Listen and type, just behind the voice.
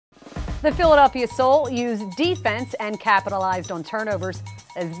The Philadelphia Soul used defense and capitalized on turnovers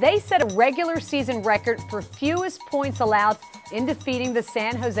as they set a regular season record for fewest points allowed in defeating the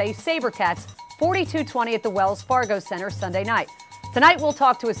San Jose Sabercats 42-20 at the Wells Fargo Center Sunday night. Tonight we'll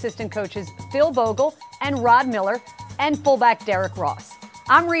talk to assistant coaches Phil Bogle and Rod Miller and fullback Derek Ross.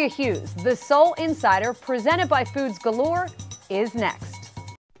 I'm Rhea Hughes. The Soul Insider, presented by Foods Galore, is next.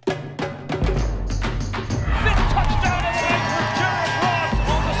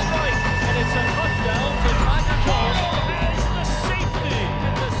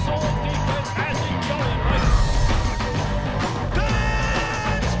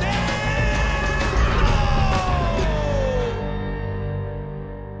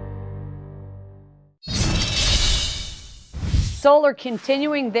 Soul are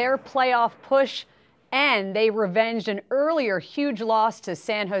continuing their playoff push, and they revenged an earlier huge loss to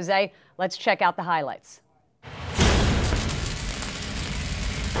San Jose. Let's check out the highlights.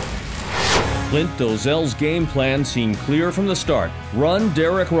 Clint Dolezel's game plan seemed clear from the start. Run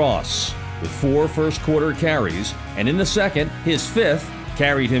Derek Ross with 4 first-quarter carries, and in the second, his 5th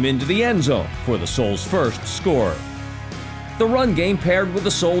carried him into the end zone for the Soul's first score. The run game paired with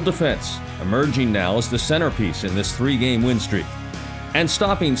the Soul defense, emerging now as the centerpiece in this 3-game win streak, and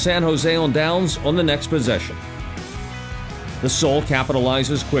stopping San Jose on downs on the next possession. The Soul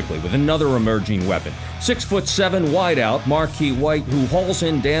capitalizes quickly with another emerging weapon, 6'7" wideout Marquis White, who hauls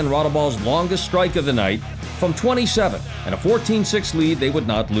in Dan Rodabal's longest strike of the night from 27, and a 14-6 lead they would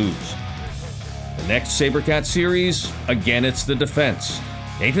not lose. The next Sabercat series, again it's the defense.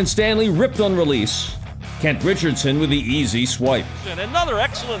 Nathan Stanley ripped on release. Kent Richardson with the easy swipe. And another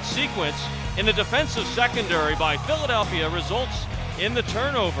excellent sequence in the defensive secondary by Philadelphia results in the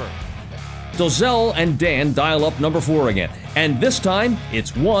turnover. Dolezel and Dan dial up number 4 again, and this time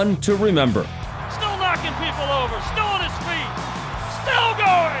it's one to remember. Still knocking people over, still on his feet, still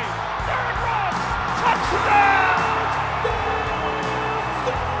going. Derek Ross, touchdown!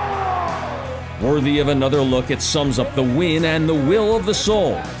 Worthy of another look, it sums up the win and the will of the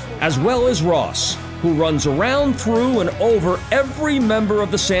Soul, as well as Ross, who runs around, through, and over every member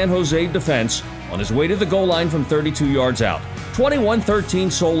of the San Jose defense on his way to the goal line from 32 yards out.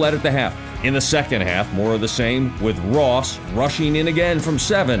 21-13 Soul led at the half. In the second half, more of the same, with Ross rushing in again from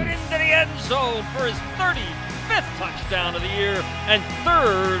 7. Into the end zone for his 35th touchdown of the year and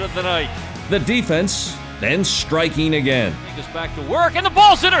 3rd of the night. The defense then striking again. He goes back to work, and the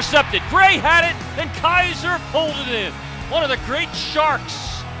ball's intercepted. Gray had it, then Kaiser pulled it in. One of the great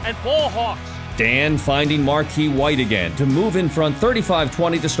Sharks and Ball Hawks. Dan finding Marquis White again to move in front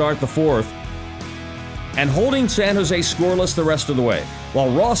 35-20 to start the 4th, and holding San Jose scoreless the rest of the way, while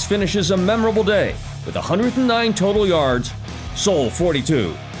Ross finishes a memorable day with 109 total yards, Soul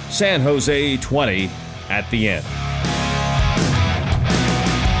 42, San Jose 20 at the end.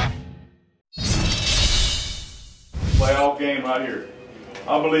 Playoff game right here.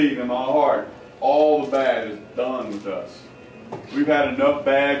 I believe in my heart all the bad is done with us. We've had enough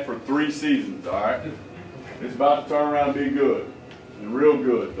bad for 3 seasons, all right? It's about to turn around and be good, and real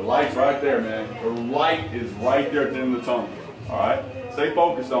good. The light's right there, man. The light is right there at the end of the tunnel, all right? Stay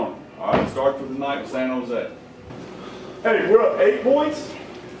focused on it, all right? It starts with tonight with San Jose. Hey, we're up 8 points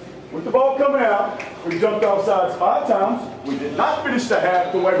with the ball coming out. We jumped off sides 5 times. We did not finish the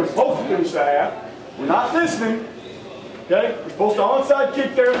half the way we're supposed to finish the half. We're not listening, okay? We're supposed to onside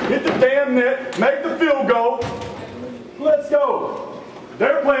kick there, hit the damn net, make the field goal. Let's go.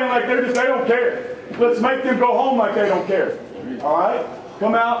 They're playing like they don't care. Let's make them go home like they don't care. All right?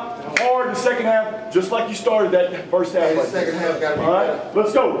 Come out hard in the second half, just like you started that first half. The second half got to be all right?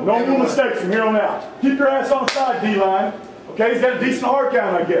 Let's go. No more mistakes from here on out. Keep your ass on the side, D-line. Okay? He's got a decent hard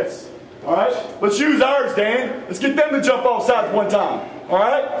count, I guess. All right? Let's use ours, Dan. Let's get them to jump off sides one time. All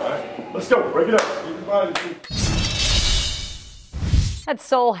right? All right. Let's go. Break it up. That's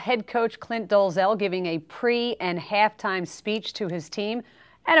Soul head coach Clint Dolezel giving a pre- and halftime speech to his team,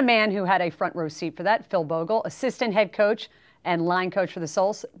 and a man who had a front row seat for that, Phil Bogle, assistant head coach and line coach for the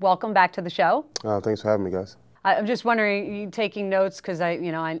Souls. Welcome back to the show. Thanks for having me, guys. I'm just wondering, you taking notes, because I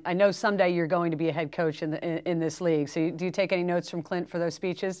know someday you're going to be a head coach in this league. So do you take any notes from Clint for those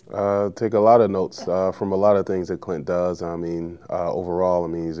speeches? Take a lot of notes from a lot of things that Clint does. I mean, overall, I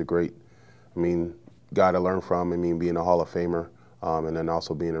mean, he's a great, guy to learn from. I mean, being a Hall of Famer. And then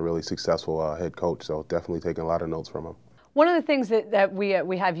also being a really successful head coach, so definitely taking a lot of notes from him. One of the things that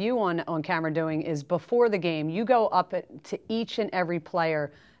we have you on camera doing is before the game, you go up to each and every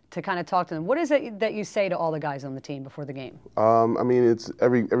player to kind of talk to them. What is it that you say to all the guys on the team before the game? I mean, it's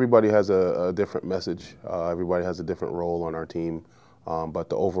everybody has a different message. Everybody has a different role on our team, but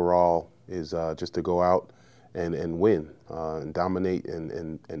the overall is just to go out and win and dominate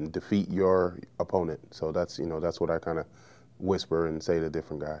and defeat your opponent. So that's that's what I kind of whisper and say to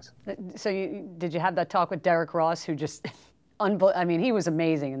different guys. So did you have that talk with Derrick Ross, who just I mean, he was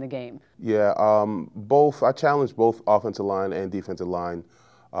amazing in the game. Yeah, I challenged both offensive line and defensive line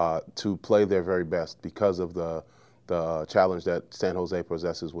to play their very best because of the challenge that San Jose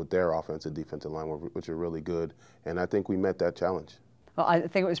possesses with their offensive defensive line, which are really good. And I think we met that challenge. Well, I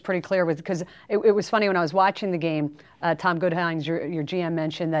think it was pretty clear because it was funny when I was watching the game. Tom Goodhines, your GM,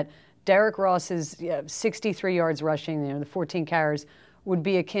 mentioned that Derrick Ross's 63 yards rushing, the 14 carries, would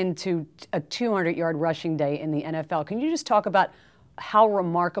be akin to a 200-yard rushing day in the NFL. Can you just talk about how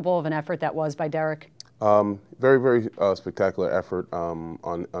remarkable of an effort that was by Derrick? Very, very spectacular effort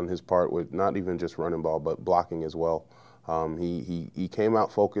on his part, with not even just running ball, but blocking as well. He came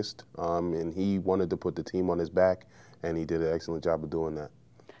out focused, and he wanted to put the team on his back, and he did an excellent job of doing that.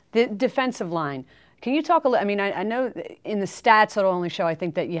 The defensive line. Can you talk a little? I mean, I know in the stats it'll only show, I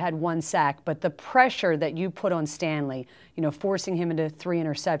think, that you had 1 sack, but the pressure that you put on Stanley, forcing him into 3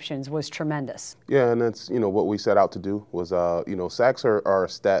 interceptions, was tremendous. Yeah, and that's what we set out to do. Was sacks are a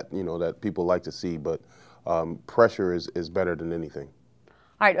stat that people like to see, but pressure is better than anything.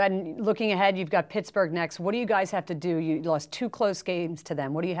 All right, and looking ahead, you've got Pittsburgh next. What do you guys have to do? You lost 2 close games to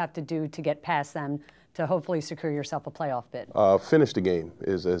them. What do you have to do to get past them to hopefully secure yourself a playoff bid? Finish the game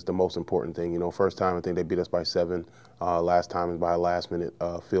is the most important thing. First time I think they beat us by 7. Last time by a last-minute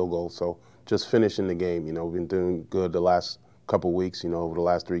field goal. So just finishing the game. We've been doing good the last couple weeks. Over the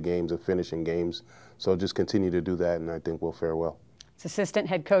last 3 games of finishing games. So just continue to do that, and I think we'll fare well. It's assistant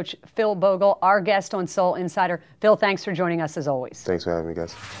head coach Phil Bogle, our guest on Soul Insider. Phil, thanks for joining us as always. Thanks for having me,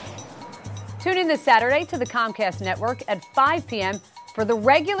 guys. Tune in this Saturday to the Comcast Network at 5 p.m. for the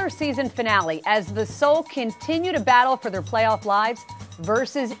regular season finale as the Soul continue to battle for their playoff lives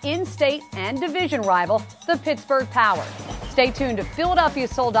versus in-state and division rival, the Pittsburgh Power. Stay tuned to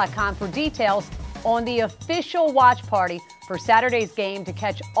PhiladelphiaSoul.com for details on the official watch party for Saturday's game to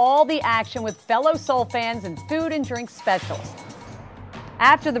catch all the action with fellow Soul fans and food and drink specials.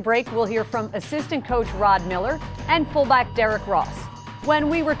 After the break, we'll hear from assistant coach Rod Miller and fullback Derrick Ross when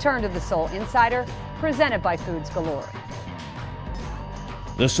we return to the Soul Insider, presented by Foods Galore.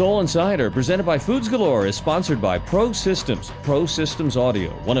 The Soul Insider, presented by Foods Galore, is sponsored by Pro Systems. Pro Systems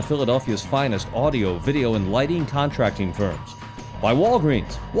Audio, one of Philadelphia's finest audio, video, and lighting contracting firms. By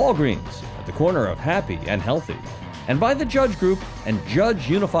Walgreens, at the corner of happy and healthy. And by the Judge Group and Judge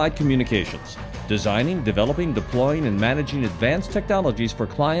Unified Communications, designing, developing, deploying, and managing advanced technologies for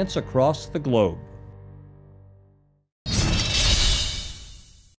clients across the globe.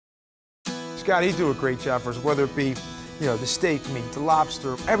 Scott, he do a great job for us, whether it be the steak meat, the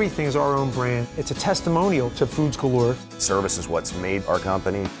lobster, everything is our own brand. It's a testimonial to Foods Galore. Service is what's made our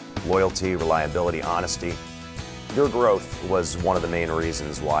company. Loyalty, reliability, honesty. Your growth was one of the main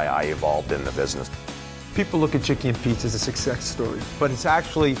reasons why I evolved in the business. People look at Chicky and Pete's as a success story, but it's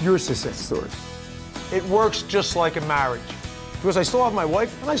actually your success story. It works just like a marriage, because I still have my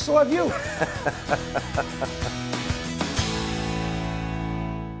wife and I still have you.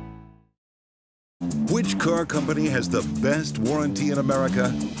 Which car company has the best warranty in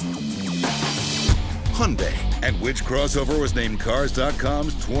America? Hyundai. And which crossover was named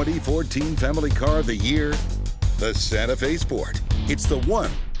Cars.com's 2014 Family Car of the Year? The Santa Fe Sport. It's the one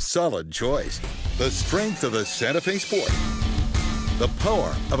solid choice. The strength of the Santa Fe Sport. The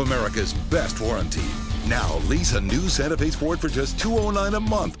power of America's best warranty. Now lease a new Santa Fe Sport for just $209 a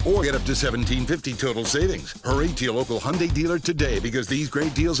month or get up to $1,750 total savings. Hurry to your local Hyundai dealer today because these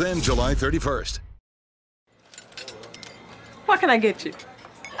great deals end July 31st. What can I get you?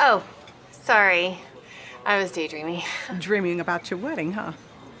 Oh, sorry. I was daydreaming. Dreaming about your wedding, huh?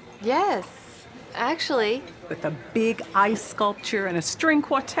 Yes, actually. With a big ice sculpture and a string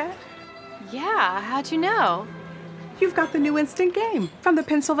quartet? Yeah, how'd you know? You've got the new instant game from the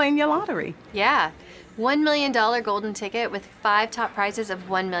Pennsylvania Lottery. Yeah, $1 million golden ticket with 5 top prizes of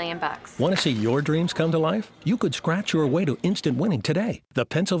 $1 million. Want to see your dreams come to life? You could scratch your way to instant winning today. The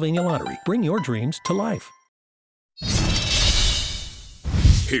Pennsylvania Lottery. Bring your dreams to life.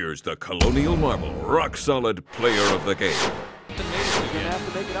 Here's the Colonial Marble rock-solid player of the game. The natives are going to have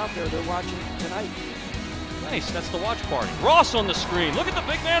to make it out there. They're watching tonight. Nice, that's the watch party. Ross on the screen. Look at the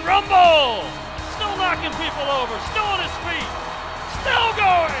big man rumble! Still knocking people over. Still on his feet. Still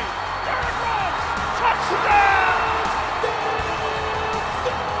going. Derrick Ross. Touchdown!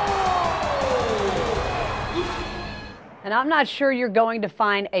 And I'm not sure you're going to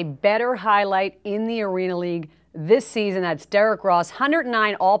find a better highlight in the Arena League this season. That's Derrick Ross,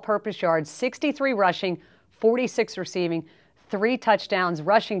 109 all-purpose yards, 63 rushing, 46 receiving, 3 touchdowns,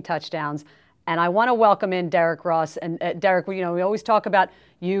 rushing touchdowns. And I want to welcome in Derek Ross. And Derek, we always talk about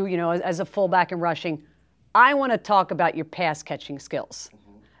you, as a fullback and rushing. I want to talk about your pass catching skills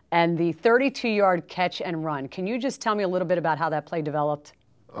and the 32-yard catch and run. Can you just tell me a little bit about how that play developed?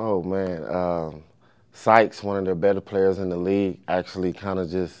 Oh, man. Sykes, one of the better players in the league, actually kind of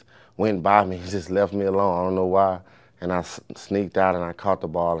just went by me. He just left me alone. I don't know why. And I sneaked out and I caught the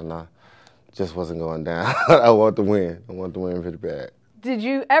ball and I just wasn't going down. I want to win. I want to win pretty bad. Did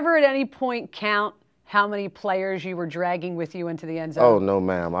you ever at any point count how many players you were dragging with you into the end zone? Oh, no,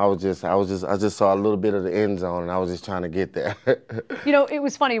 ma'am. I just saw a little bit of the end zone, and I was just trying to get there. It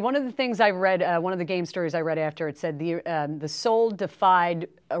was funny. One of the things I read, one of the game stories I read after, it said the Soul defied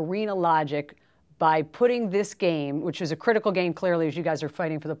arena logic by putting this game, which is a critical game clearly as you guys are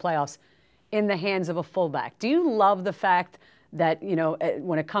fighting for the playoffs, in the hands of a fullback. Do you love the fact that,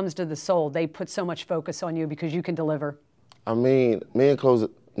 when it comes to the Soul, they put so much focus on you because you can deliver? I mean, me and Coach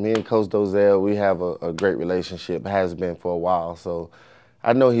Dozell, we have a great relationship, has been for a while. So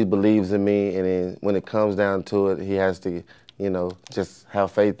I know he believes in me, and then when it comes down to it, he has to, just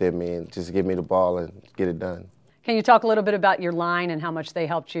have faith in me and just give me the ball and get it done. Can you talk a little bit about your line and how much they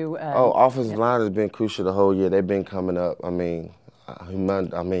helped you? Offensive line has been crucial the whole year. They've been coming up.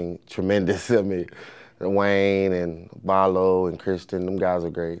 Tremendous. Wayne and Barlow and Christian, them guys are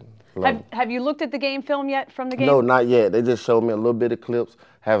great. Have you looked at the game film yet from the game? No, not yet. They just showed me a little bit of clips.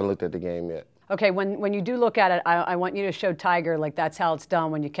 Haven't looked at the game yet. Okay, when you do look at it, I want you to show Tiger like that's how it's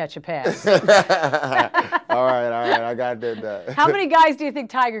done when you catch a pass. All right, I got that. How many guys do you think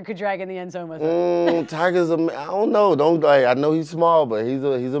Tiger could drag in the end zone with him? Tiger's I don't know. I know he's small, but he's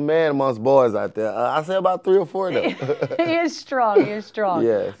a man amongst boys out there. I say about 3 or 4 though. He is strong.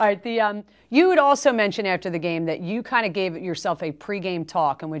 Yes. All right. You had also mentioned after the game that you kind of gave yourself a pregame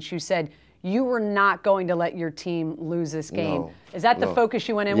talk in which you said you were not going to let your team lose this game. No, is that the focus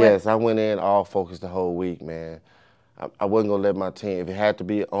you went in with? Yes, I went in all focused the whole week, man. I wasn't going to let my team, if it had to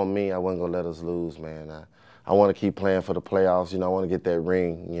be on me, I wasn't going to let us lose, man. I want to keep playing for the playoffs. I want to get that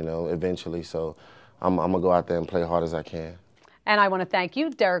ring, eventually. So I'm going to go out there and play hard as I can. And I want to thank you,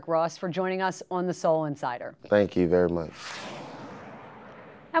 Derek Ross, for joining us on the Soul Insider. Thank you very much.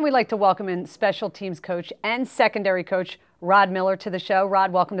 And we'd like to welcome in special teams coach and secondary coach Rod Miller to the show.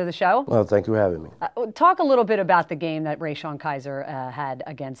 Rod, welcome to the show. Well, thank you for having me. Talk a little bit about the game that Rayshon Kaiser had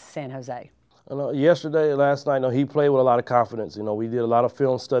against San Jose. Last night, he played with a lot of confidence. We did a lot of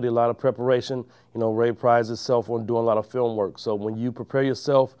film study, a lot of preparation. Ray prides itself on doing a lot of film work. So when you prepare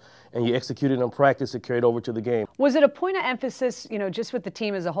yourself and you execute it in practice, it carried over to the game. Was it a point of emphasis, just with the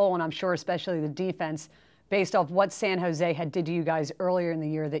team as a whole, and I'm sure especially the defense, based off what San Jose had did to you guys earlier in the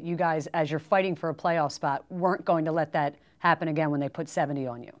year, that you guys, as you're fighting for a playoff spot, weren't going to let that happen again when they put 70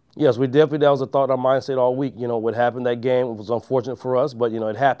 on you? Yes, that was a thought in our mindset all week. What happened that game, it was unfortunate for us, but,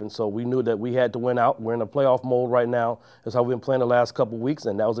 it happened. So we knew that we had to win out. We're in a playoff mode right now. That's how we've been playing the last couple of weeks,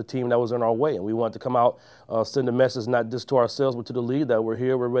 and that was a team that was in our way. And we wanted to come out, send a message not just to ourselves, but to the league that we're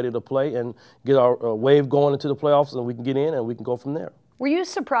here, we're ready to play, and get our wave going into the playoffs, and we can get in, and we can go from there. Were you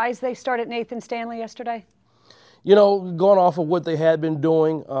surprised they started Nathan Stanley yesterday? Going off of what they had been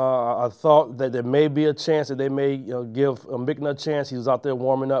doing, I thought that there may be a chance that they may give Mickna a chance. He was out there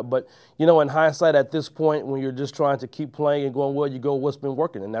warming up. But, in hindsight at this point, when you're just trying to keep playing and going well, you go what's been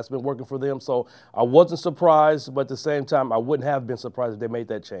working, and that's been working for them. So I wasn't surprised, but at the same time, I wouldn't have been surprised if they made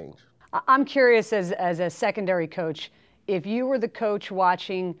that change. I'm curious, as a secondary coach, if you were the coach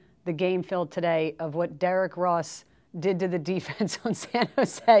watching the game film today of what Derek Ross did to the defense on San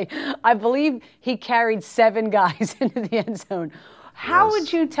Jose. I believe he carried 7 guys into the end zone. How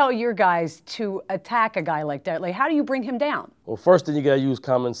would you tell your guys to attack a guy like that? Like, how do you bring him down? Well, first thing you got to use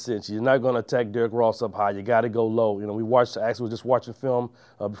common sense. You're not going to attack Derek Ross up high. You got to go low. We was just watching film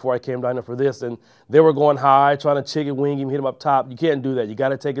before I came down here for this, and they were going high, trying to chicken wing him, hit him up top. You can't do that. You got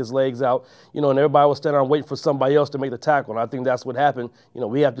to take his legs out. And everybody was standing around waiting for somebody else to make the tackle. And I think that's what happened.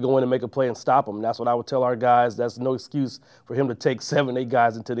 We have to go in and make a play and stop him. And that's what I would tell our guys. That's no excuse for him to take 7, 8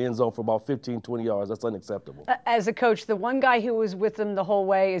 guys into the end zone for about 15, 20 yards. That's unacceptable. As a coach, the one guy who was with him the whole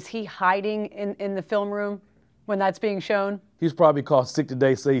way, is he hiding in the film room when that's being shown? He's probably called sick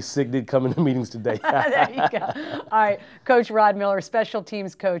today, say he's sick, didn't come into meetings today. There you go. All right, Coach Rod Miller, special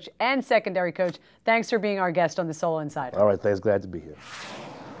teams coach and secondary coach, thanks for being our guest on the Soul Insider. All right, thanks. Glad to be here.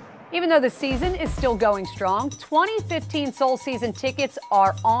 Even though the season is still going strong, 2015 Soul season tickets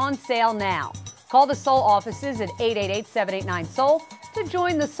are on sale now. Call the Soul offices at 888-789-SOUL to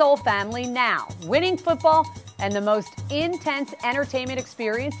join the Soul family now. Winning football and the most intense entertainment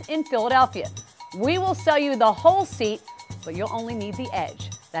experience in Philadelphia. We will sell you the whole seat, but you'll only need the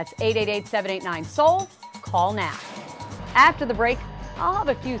edge. That's 888-789-SOUL. Call now. After the break, I'll have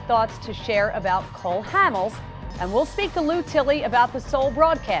a few thoughts to share about Cole Hamels, and we'll speak to Lou Tilley about the Soul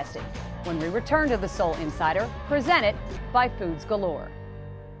Broadcasting when we return to the Soul Insider, presented by Foods Galore.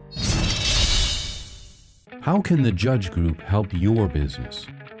 How can the Judge Group help your business?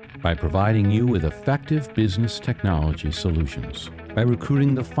 By providing you with effective business technology solutions. By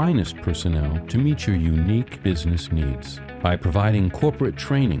recruiting the finest personnel to meet your unique business needs. By providing corporate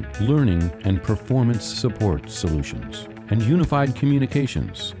training, learning, and performance support solutions. And unified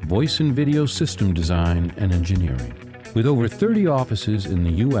communications, voice and video system design and engineering. With over 30 offices in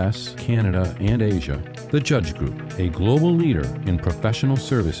the U.S., Canada, and Asia, the Judge Group, a global leader in professional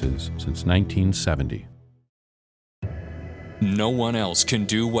services since 1970. No one else can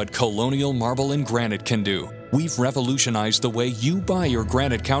do what Colonial Marble and Granite can do. We've revolutionized the way you buy your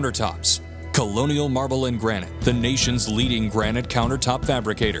granite countertops. Colonial Marble and Granite, the nation's leading granite countertop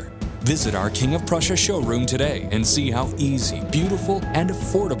fabricator. Visit our King of Prussia showroom today and see how easy, beautiful, and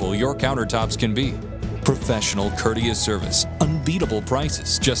affordable your countertops can be. Professional, courteous service, unbeatable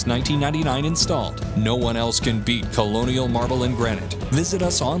prices, just $19.99 installed. No one else can beat Colonial Marble and Granite. Visit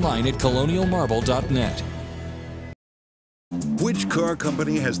us online at colonialmarble.net. Which car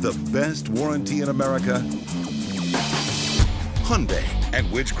company has the best warranty in America? Hyundai. And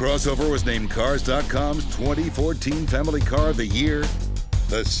which crossover was named Cars.com's 2014 Family Car of the Year?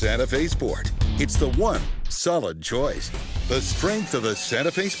 The Santa Fe Sport. It's the one solid choice. The strength of the Santa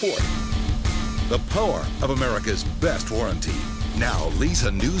Fe Sport. The power of America's best warranty. Now lease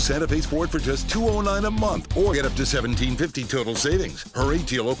a new Santa Fe Sport for just $209 a month or get up to $1,750 total savings. Hurry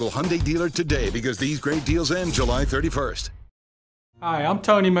to your local Hyundai dealer today because these great deals end July 31st. Hi, I'm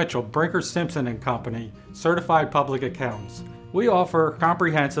Tony Mitchell, Brinker Simpson & Company, Certified Public Accountants. We offer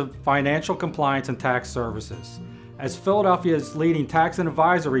comprehensive financial compliance and tax services. As Philadelphia's leading tax and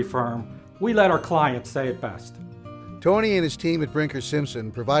advisory firm, we let our clients say it best. Tony and his team at Brinker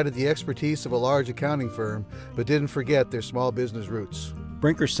Simpson provided the expertise of a large accounting firm, but didn't forget their small business roots.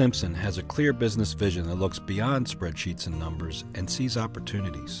 Brinker Simpson has a clear business vision that looks beyond spreadsheets and numbers and sees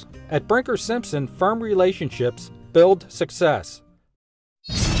opportunities. At Brinker Simpson, firm relationships build success.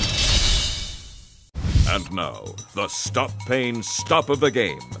 And now, the stop pain stop of the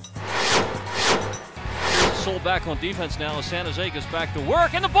game. Soul back on defense now as San Jose gets back to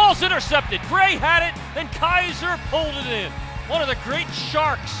work, and the ball's intercepted. Gray had it, then Kaiser pulled it in. One of the great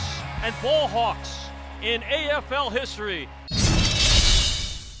Sharks and Ball Hawks in AFL history.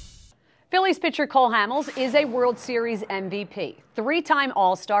 Phillies pitcher Cole Hamels is a World Series MVP, three-time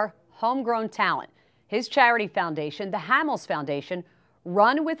All-Star, homegrown talent. His charity foundation, the Hamels Foundation,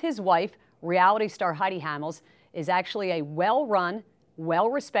 run with his wife, reality star Heidi Hamels, is actually a well-run,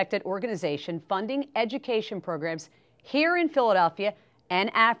 well-respected organization funding education programs here in Philadelphia and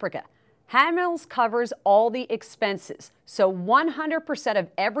Africa. Hamels covers all the expenses, so 100% of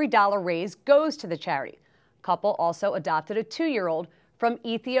every dollar raised goes to the charity. Couple also adopted a 2-year-old from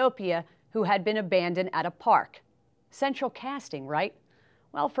Ethiopia who had been abandoned at a park. Central casting, right?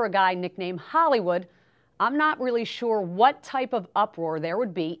 Well, for a guy nicknamed Hollywood, I'm not really sure what type of uproar there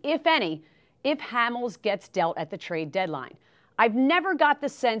would be, if any, if Hamels gets dealt at the trade deadline. I've never got the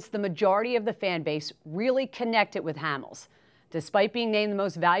sense the majority of the fan base really connected with Hamels. Despite being named the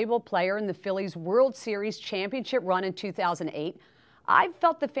most valuable player in the Phillies' World Series championship run in 2008, I've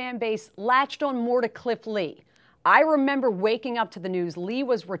felt the fan base latched on more to Cliff Lee. I remember waking up to the news Lee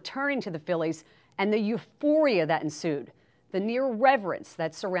was returning to the Phillies and the euphoria that ensued, the near reverence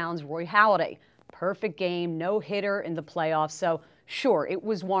that surrounds Roy Halladay. Perfect game, no-hitter in the playoffs, so sure, it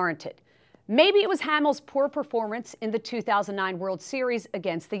was warranted. Maybe it was Hamels' poor performance in the 2009 World Series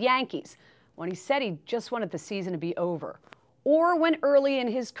against the Yankees, when he said he just wanted the season to be over. Or when early in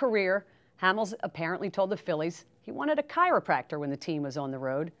his career, Hamels apparently told the Phillies he wanted a chiropractor when the team was on the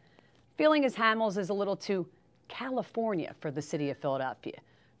road. Feeling as Hamels is a little too California for the city of Philadelphia.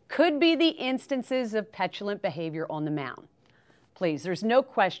 Could be the instances of petulant behavior on the mound. Please, there's no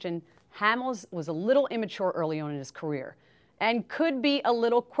question Hamels was a little immature early on in his career and could be a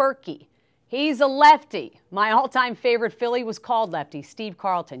little quirky. He's a lefty. My all-time favorite Philly was called lefty, Steve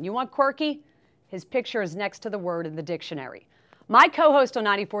Carlton. You want quirky? His picture is next to the word in the dictionary. My co-host on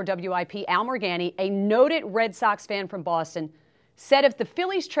 94 WIP, Al Morgani, a noted Red Sox fan from Boston, said if the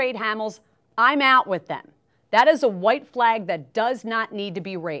Phillies trade Hamels, I'm out with them. That is a white flag that does not need to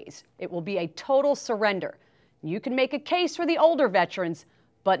be raised. It will be a total surrender. You can make a case for the older veterans,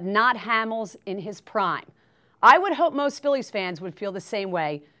 but not Hamels in his prime. I would hope most Phillies fans would feel the same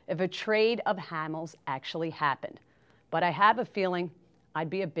way if a trade of Hamels actually happened. But I have a feeling I'd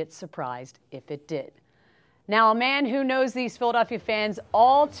be a bit surprised if it did. Now, a man who knows these Philadelphia fans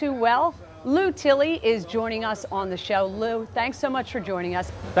all too well, Lou Tilley, is joining us on the show. Lou, thanks so much for joining us.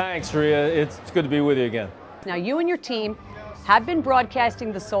 Thanks, Rhea. It's good to be with you again. Now, you and your team have been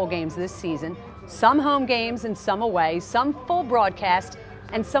broadcasting the Soul games this season, some home games and some away, some full broadcast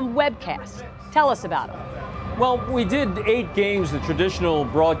and some webcast. Tell us about them. Well, we did 8 games, the traditional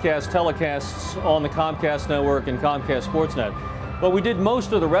broadcast telecasts on the Comcast network and Comcast Sportsnet. But we did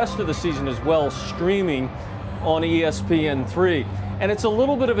most of the rest of the season as well, streaming on ESPN3. And it's a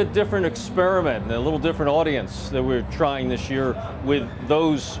little bit of a different experiment, and a little different audience that we're trying this year with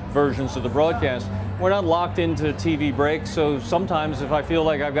those versions of the broadcast. We're not locked into TV breaks, so sometimes if I feel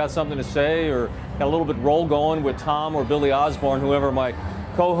like I've got something to say or got a little bit roll going with Tom or Billy Osborne, whoever my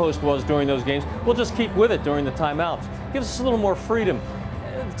co-host was during those games, we'll just keep with it during the timeouts. Gives us a little more freedom.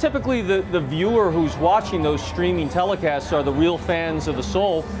 Typically the viewer who's watching those streaming telecasts are the real fans of the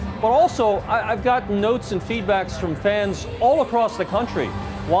Soul, but also I've gotten notes and feedbacks from fans all across the country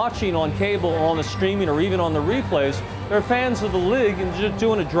watching on cable, on the streaming, or even on the replays. They're fans of the league and just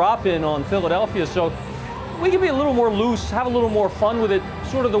doing a drop-in on Philadelphia, so we can be a little more loose, have a little more fun with it,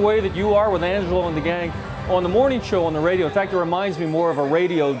 sort of the way that you are with Angelo and the gang on the morning show on the radio. In fact, it reminds me more of a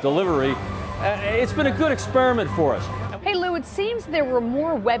radio delivery. It's been a good experiment for us. Hey, Lou, it seems there were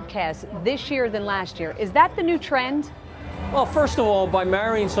more webcasts this year than last year. Is that the new trend? Well, first of all, by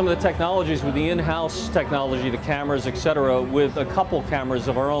marrying some of the technologies with the in-house technology, the cameras, etc., with a couple cameras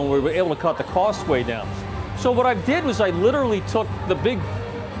of our own, we were able to cut the cost way down. So what I did was I literally took the big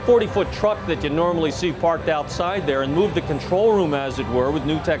 40-foot truck that you normally see parked outside there and moved the control room, as it were, with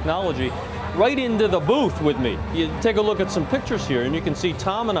new technology, right into the booth with me. You take a look at some pictures here, and you can see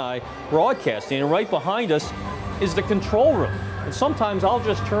Tom and I broadcasting, and right behind us is the control room. And sometimes I'll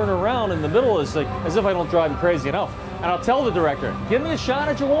just turn around in the middle as if I don't drive him crazy enough. And I'll tell the director, give me a shot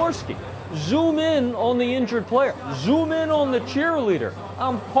at Jaworski. Zoom in on the injured player. Zoom in on the cheerleader.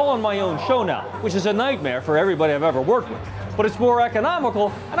 I'm calling my own show now, which is a nightmare for everybody I've ever worked with. But it's more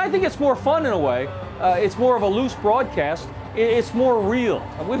economical, and I think it's more fun in a way. It's more of a loose broadcast. It's more real.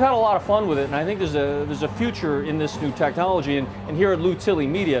 We've had a lot of fun with it, and I think there's a future in this new technology. And here at Lou Tilley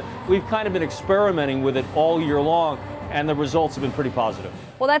Media, we've kind of been experimenting with it all year long, and the results have been pretty positive.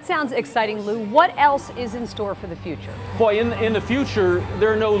 Well, that sounds exciting, Lou. What else is in store for the future? Boy, in the future, there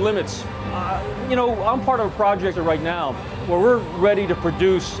are no limits. You know, I'm part of a project right now where we're ready to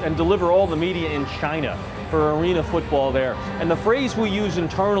produce and deliver all the media in China for arena football there. And the phrase we use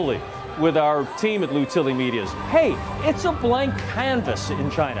internally with our team at Lou Tilley Media is, hey, it's a blank canvas in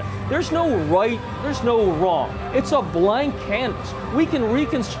China. There's no right, there's no wrong. It's a blank canvas. We can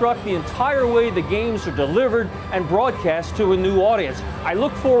reconstruct the entire way the games are delivered and broadcast to a new audience. I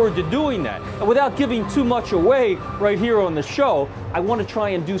look forward to doing that. And without giving too much away right here on the show, I want to try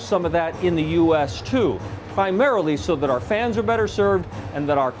and do some of that in the U.S. too, primarily so that our fans are better served and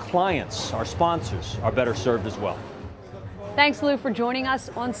that our clients, our sponsors, are better served as well. Thanks, Lou, for joining us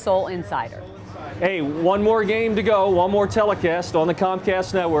on Soul Insider. Hey, one more game to go, one more telecast on the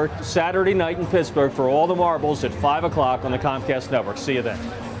Comcast Network, Saturday night in Pittsburgh for all the marbles at 5 o'clock on the Comcast Network. See you then.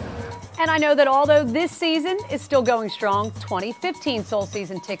 And I know that although this season is still going strong, 2015 Soul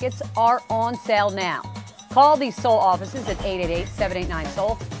season tickets are on sale now. Call these Soul offices at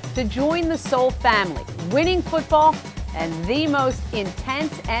 888-789-SOUL to join the Soul family. Winning football and the most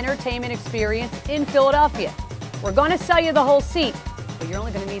intense entertainment experience in Philadelphia. We're going to sell you the whole seat, but you're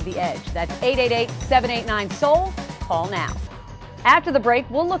only going to need the edge. That's 888-789-SOUL. Call now. After the break,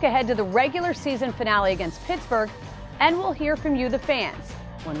 we'll look ahead to the regular season finale against Pittsburgh, and we'll hear from you, the fans,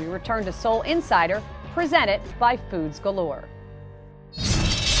 when we return to Soul Insider, presented by Foods Galore.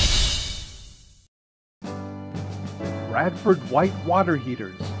 Bradford White Water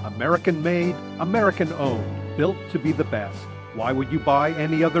Heaters. American made, American owned, built to be the best. Why would you buy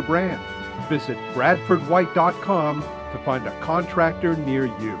any other brand? Visit BradfordWhite.com to find a contractor near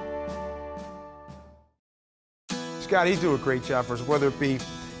you. Scott, he's doing a great job for us, whether it be,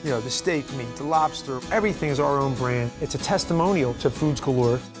 the steak meat, the lobster, everything is our own brand. It's a testimonial to Foods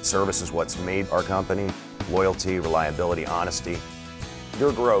Galore. Service is what's made our company. Loyalty, reliability, honesty.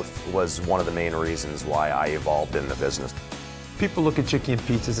 Your growth was one of the main reasons why I evolved in the business. People look at Chicken and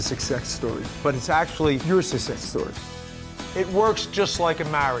Pizza as a success story, but it's actually your success story. It works just like a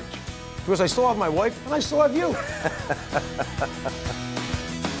marriage. Because I still have my wife, and I still have you.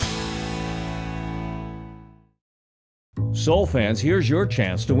 Soul fans, here's your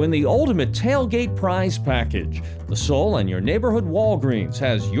chance to win the ultimate tailgate prize package. The Soul and your neighborhood Walgreens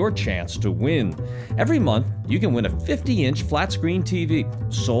has your chance to win. Every month, you can win a 50-inch flat-screen TV,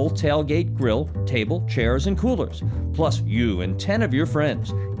 Soul tailgate grill, table, chairs, and coolers. Plus, you and 10 of your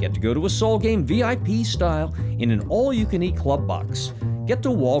friends get to go to a Soul game VIP style in an all-you-can-eat club box. Get to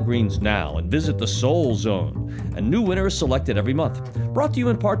Walgreens now and visit the Soul Zone. A new winner is selected every month. Brought to you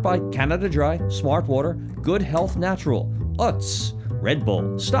in part by Canada Dry, Smart Water, Good Health Natural, Utz, Red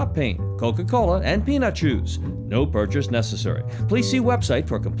Bull, Stop Pain, Coca-Cola, and Peanut Chews. No purchase necessary. Please see website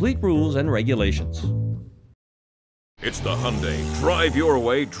for complete rules and regulations. It's the Hyundai Drive Your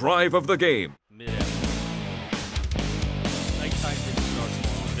Way Drive of the Game. Nighttime didn't start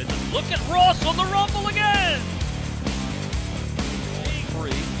small. Look at Ross on the rumble again!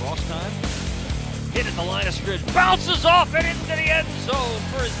 Ross time. Hit at the line of scrimmage. Bounces off and into the end zone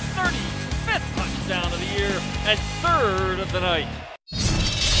for his 35th touchdown of the year and 3rd of the night.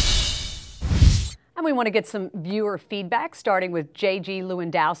 And we want to get some viewer feedback, starting with J.G.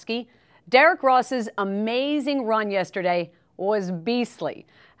 Lewandowski. Derek Ross's amazing run yesterday was beastly.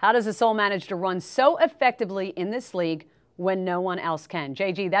 How does the Soul manage to run so effectively in this league when no one else can?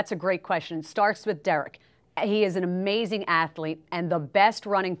 J.G., that's a great question. It starts with Derek. He is an amazing athlete and the best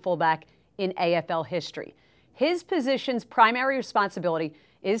running fullback in AFL history. His position's primary responsibility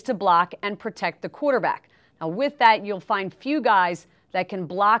is to block and protect the quarterback. Now, with that, you'll find few guys that can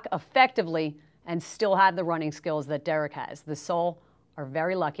block effectively and still have the running skills that Derek has. The Soul are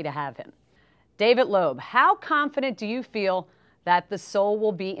very lucky to have him. David Loeb, how confident do you feel that the Soul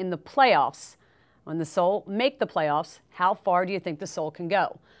will be in the playoffs? When the Soul make the playoffs, how far do you think the Soul can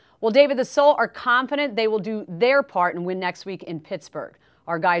go? Well, David, the Soul are confident they will do their part and win next week in Pittsburgh.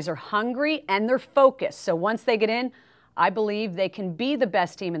 Our guys are hungry and they're focused. So once they get in, I believe they can be the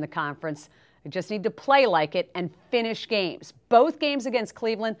best team in the conference. They just need to play like it and finish games. Both games against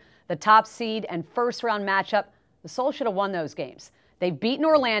Cleveland, the top seed and first-round matchup, the Soul should have won those games. They've beaten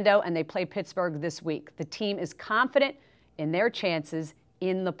Orlando and they play Pittsburgh this week. The team is confident in their chances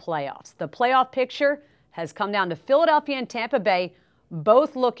in the playoffs. The playoff picture has come down to Philadelphia and Tampa Bay,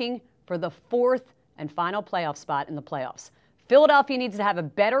 both looking for the 4th and final playoff spot in the playoffs. Philadelphia needs to have a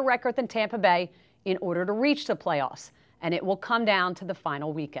better record than Tampa Bay in order to reach the playoffs, and it will come down to the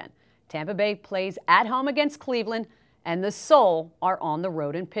final weekend. Tampa Bay plays at home against Cleveland, and the Soul are on the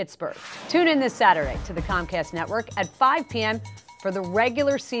road in Pittsburgh. Tune in this Saturday to the Comcast Network at 5 p.m. for the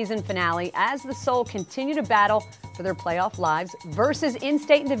regular season finale as the Soul continue to battle for their playoff lives versus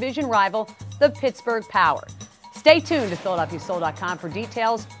in-state and division rival, the Pittsburgh Power. Stay tuned to PhiladelphiaSoul.com for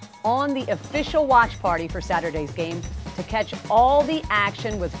details on the official watch party for Saturday's game to catch all the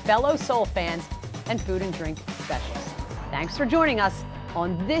action with fellow Soul fans and food and drink specials. Thanks for joining us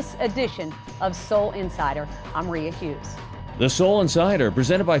on this edition of Soul Insider. I'm Rhea Hughes. The Soul Insider,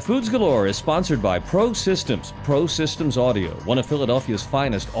 presented by Foods Galore, is sponsored by Pro Systems Audio, one of Philadelphia's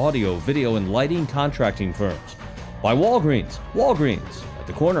finest audio, video, and lighting contracting firms. By Walgreens at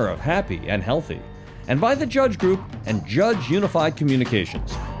the corner of happy and healthy. And by the Judge Group and Judge Unified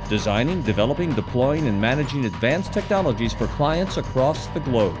Communications, designing, developing, deploying, and managing advanced technologies for clients across the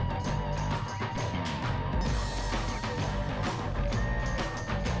globe.